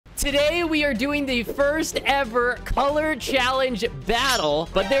Today, we are doing the first ever color challenge battle,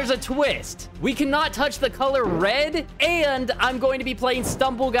 but there's a twist. We cannot touch the color red, and I'm going to be playing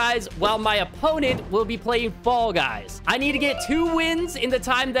stumbleguys while my opponent will be playing Fall Guys. I need to get 2 wins in the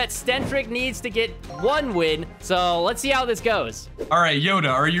time that stentric needs to get 1 win, so let's see how this goes. All right,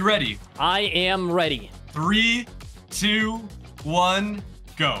 Yoda, are you ready? I am ready. 3, 2, 1,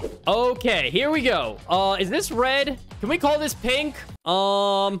 go. Okay, here we go. Is this red? Can we call this pink?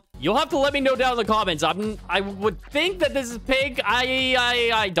 You'll have to let me know down in the comments. I would think that this is pink.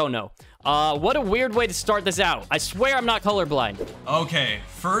 I don't know. What a weird way to start this out. I swear I'm not colorblind. Okay,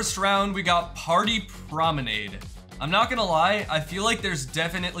 first round, we got Party Promenade. I'm not gonna lie, I feel like there's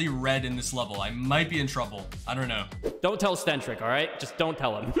definitely red in this level. I might be in trouble. I don't know. Don't tell stentric, all right? Just don't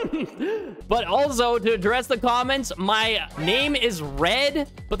tell him. But also, to address the comments, my name is red,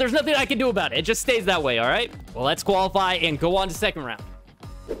 but there's nothing I can do about it. It just stays that way, all right? Well, let's qualify and go on to second round.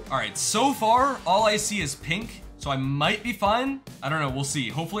 All right, so far, all I see is pink, so I might be fine. I don't know, we'll see.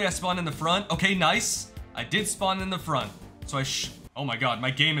 Hopefully I spawn in the front. Okay, nice. I did spawn in the front. So oh my God, my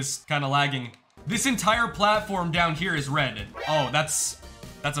game is kind of lagging. This entire platform down here is red. Oh, that's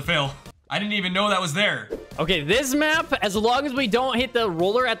a fail. I didn't even know that was there. Okay, this map, as long as we don't hit the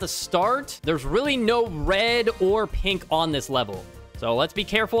roller at the start, there's really no red or pink on this level. So let's be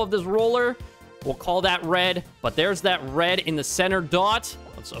careful of this roller. We'll call that red, but there's that red in the center dot.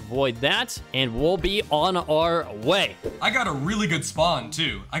 Let's avoid that, and we'll be on our way. I got a really good spawn,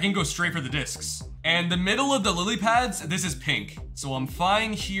 too. I can go straight for the discs. And the middle of the lily pads, this is pink. So I'm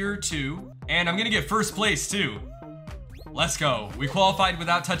fine here, too. And I'm gonna get first place, too. Let's go. We qualified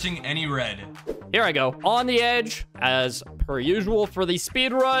without touching any red. Here I go. On the edge, as per usual for these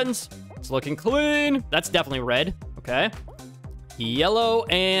speed runs. It's looking clean. That's definitely red. Okay. Yellow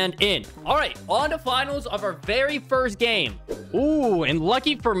and in. All right, on to finals of our very first game. Ooh, and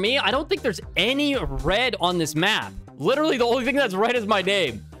lucky for me, I don't think there's any red on this map. Literally, the only thing that's red is my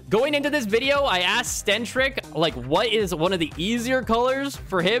name. Going into this video, I asked stentric, like, what is one of the easier colors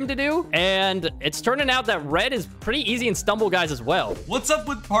for him to do? And it's turning out that red is pretty easy in stumbleguys as well. What's up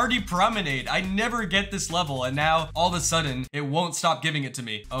with Party Promenade? I never get this level, and now, all of a sudden, it won't stop giving it to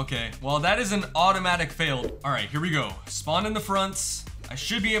me. Okay, well, that is an automatic failed. All right, here we go. Spawn in the fronts. I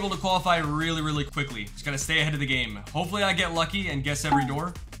should be able to qualify really, really quickly. Just gotta stay ahead of the game. Hopefully, I get lucky and guess every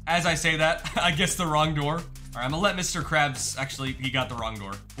door. As I say that, I guess the wrong door. All right, I'm gonna let Mr. Krabs, actually, he got the wrong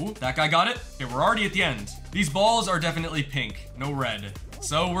door. Ooh, that guy got it. Okay, we're already at the end. These balls are definitely pink, no red.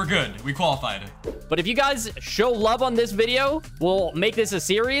 So we're good, we qualified. But if you guys show love on this video, we'll make this a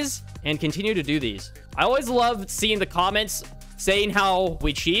series and continue to do these. I always love seeing the comments saying how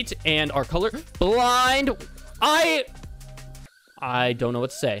we cheat and our color blind. I don't know what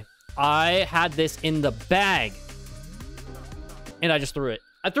to say. I had this in the bag and I just threw it.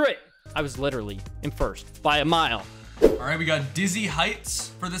 I threw it. I was literally in first by a mile. All right, we got Dizzy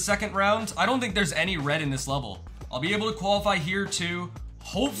Heights for the second round. I don't think there's any red in this level. I'll be able to qualify here too.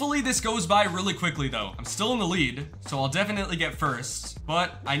 Hopefully this goes by really quickly though. I'm still in the lead, so I'll definitely get first,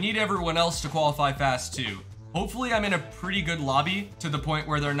 but I need everyone else to qualify fast too. Hopefully I'm in a pretty good lobby to the point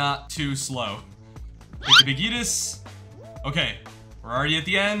where they're not too slow. Take the BabyYoda. Okay, we're already at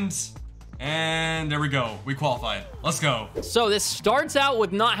the end. And there we go. We qualified. Let's go. So this starts out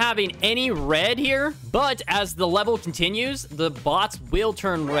with not having any red here, but as the level continues, the bots will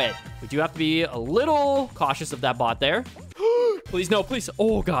turn red. We do have to be a little cautious of that bot there. Please, no, please.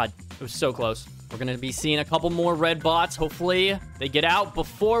 Oh, God. It was so close. We're going to be seeing a couple more red bots. Hopefully they get out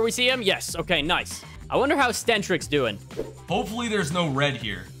before we see them. Yes. Okay, nice. I wonder how stentric's doing. Hopefully there's no red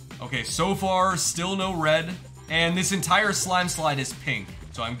here. Okay, so far, still no red. And this entire slime slide is pink.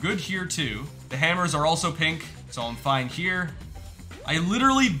 So I'm good here too. The hammers are also pink, so I'm fine here. I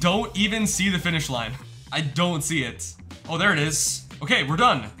literally don't even see the finish line. I don't see it. Oh, there it is. Okay, we're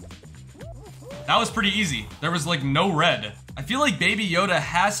done. That was pretty easy. There was like no red. I feel like BabyYoda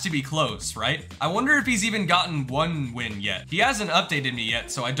has to be close, right? I wonder if he's even gotten 1 win yet. He hasn't updated me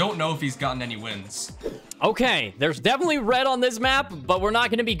yet, so I don't know if he's gotten any wins. Okay, there's definitely red on this map, but we're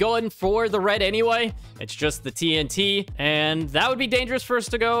not going to be going for the red anyway. It's just the TNT, and that would be dangerous for us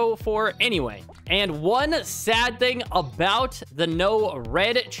to go for anyway. And one sad thing about the no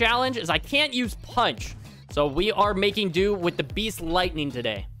red challenge is I can't use punch. So we are making do with the beast lightning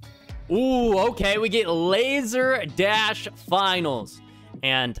today. Ooh, okay, we get laser dash finals.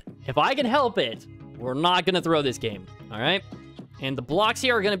 And if I can help it, we're not going to throw this game, all right? And the blocks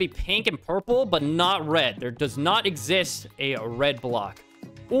here are going to be pink and purple, but not red. There does not exist a red block.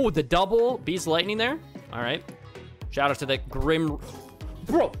 Ooh, the double beast lightning there. All right. Shout out to the grim...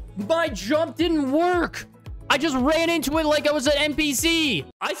 Bro, my jump didn't work. I just ran into it like I was an NPC.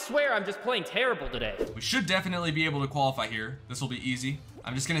 I swear I'm just playing terrible today. We should definitely be able to qualify here. This will be easy.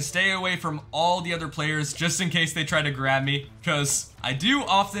 I'm just gonna stay away from all the other players just in case they try to grab me, because I do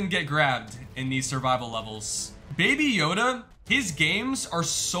often get grabbed in these survival levels. BabyYoda, his games are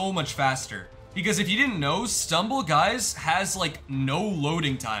so much faster. Because if you didn't know, stumbleguys has like no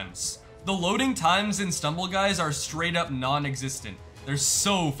loading times. The loading times in stumbleguys are straight up non-existent. They're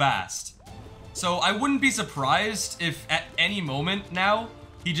so fast. So I wouldn't be surprised if at any moment now,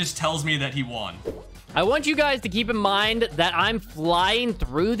 he just tells me that he won. I want you guys to keep in mind that I'm flying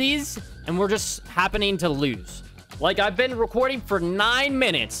through these and we're just happening to lose. Like, I've been recording for 9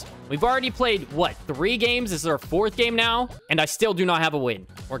 minutes. We've already played, what, 3 games? This is our 4th game now, and I still do not have a win.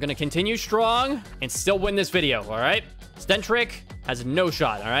 We're gonna continue strong and still win this video, all right? Stentric has no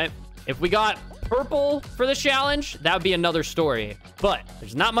shot, all right? If we got purple for this challenge, that would be another story. But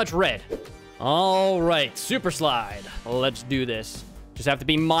there's not much red. All right, super slide. Let's do this. Just have to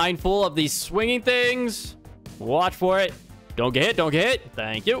be mindful of these swinging things. Watch for it. Don't get hit, don't get hit.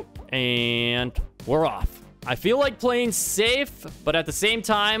 Thank you. And we're off. I feel like playing safe, but at the same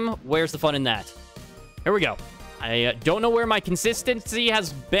time, where's the fun in that? Here we go. I don't know where my consistency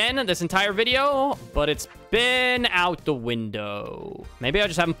has been this entire video, but it's been out the window. Maybe I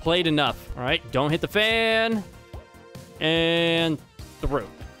just haven't played enough. All right, don't hit the fan. And through.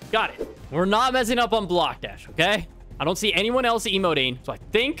 Got it. We're not messing up on block dash, okay? I don't see anyone else emoting, so I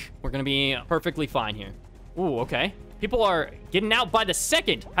think we're gonna be perfectly fine here. Ooh, okay. People are getting out by the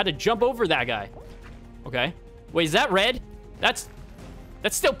second. Had to jump over that guy. Okay. Wait, is that red? That's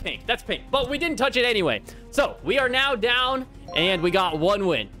still pink. That's pink. But we didn't touch it anyway. So, we are now down, and we got 1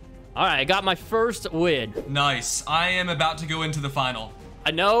 win. All right, I got my first win. Nice. I am about to go into the final. I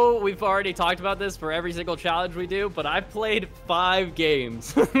know we've already talked about this for every single challenge we do, but I've played 5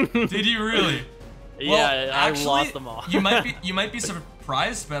 games. Did you really? Yeah, well, actually, I lost them all. you might be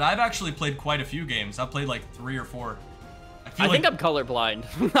surprised, but I've actually played quite a few games. I've played like 3 or 4. I think I'm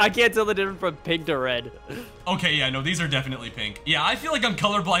colorblind. I can't tell the difference from pink to red. Okay, yeah, no, these are definitely pink. Yeah, I feel like I'm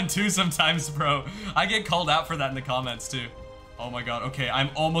colorblind too sometimes, bro. I get called out for that in the comments too. Oh my god, okay,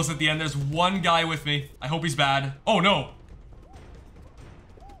 I'm almost at the end. There's one guy with me. I hope he's bad. Oh, no.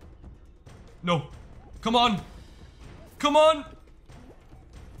 No. Come on. Come on.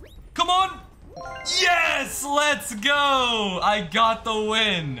 Come on. Yes, let's go. I got the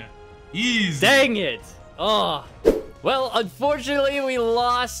win. Easy. Dang it. Oh. Well, unfortunately, we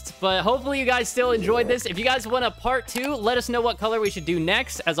lost, but hopefully you guys still enjoyed this. If you guys want a part 2, let us know what color we should do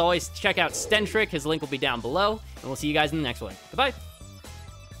next. As always, check out Stentric. His link will be down below, and we'll see you guys in the next one. Goodbye.